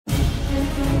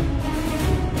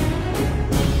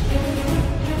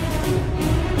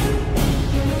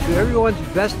everyone's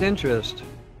best interest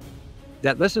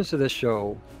that listens to this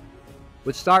show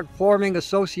would start forming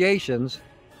associations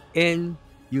in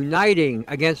uniting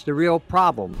against the real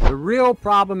problem. The real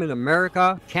problem in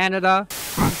America, Canada,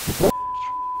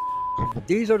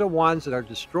 these are the ones that are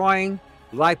destroying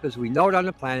life as we know it on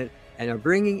the planet and are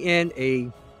bringing in a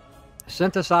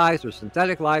synthesized or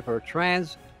synthetic life or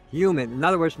transhuman. In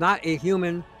other words, not a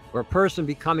human or a person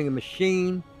becoming a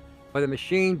machine, but a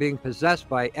machine being possessed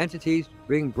by entities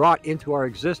being brought into our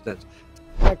existence.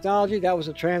 Technology, that was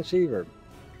a transceiver.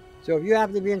 So if you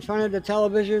happen to be in front of the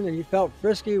television and you felt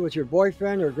frisky with your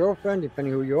boyfriend or girlfriend,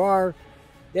 depending who you are,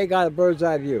 they got a bird's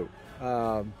eye view.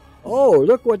 Oh,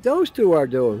 look what those two are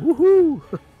doing.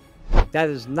 Woohoo! That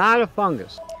is not a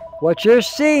fungus. What you're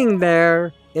seeing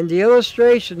there in the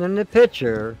illustration in the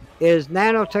picture is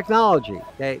nanotechnology.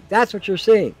 Okay, that's what you're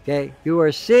seeing. Okay, you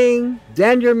are seeing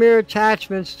dendrimer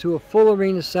attachments to a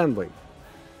fullerene assembly.